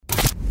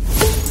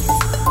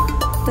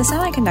The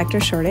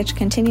semiconductor shortage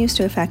continues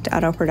to affect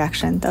auto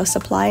production, though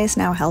supply is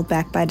now held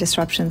back by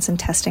disruptions in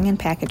testing and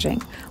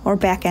packaging, or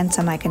back-end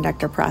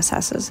semiconductor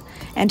processes,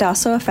 and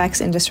also affects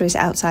industries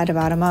outside of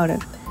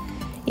automotive.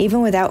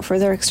 Even without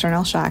further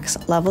external shocks,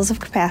 levels of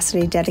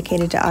capacity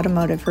dedicated to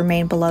automotive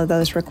remain below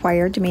those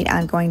required to meet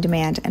ongoing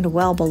demand and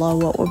well below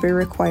what will be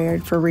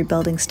required for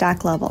rebuilding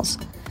stock levels.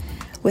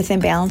 With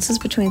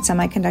imbalances between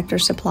semiconductor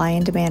supply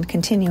and demand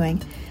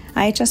continuing,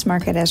 IHS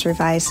Markit has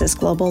revised its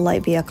global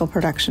light vehicle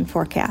production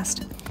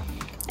forecast.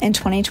 In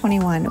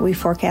 2021, we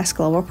forecast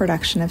global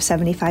production of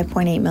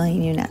 75.8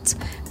 million units,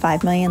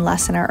 5 million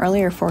less than our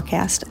earlier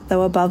forecast,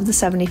 though above the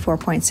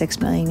 74.6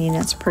 million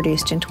units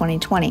produced in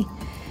 2020.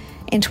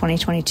 In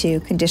 2022,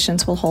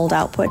 conditions will hold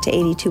output to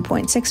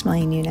 82.6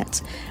 million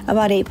units,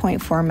 about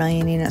 8.4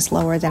 million units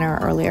lower than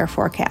our earlier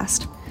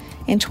forecast.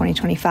 In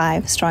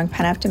 2025, strong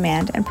pent-up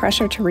demand and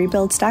pressure to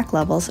rebuild stock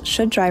levels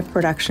should drive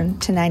production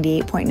to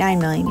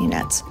 98.9 million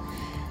units.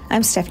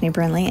 I'm Stephanie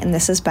Brinley, and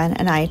this has been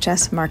an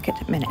IHS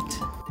Markit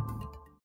Minute.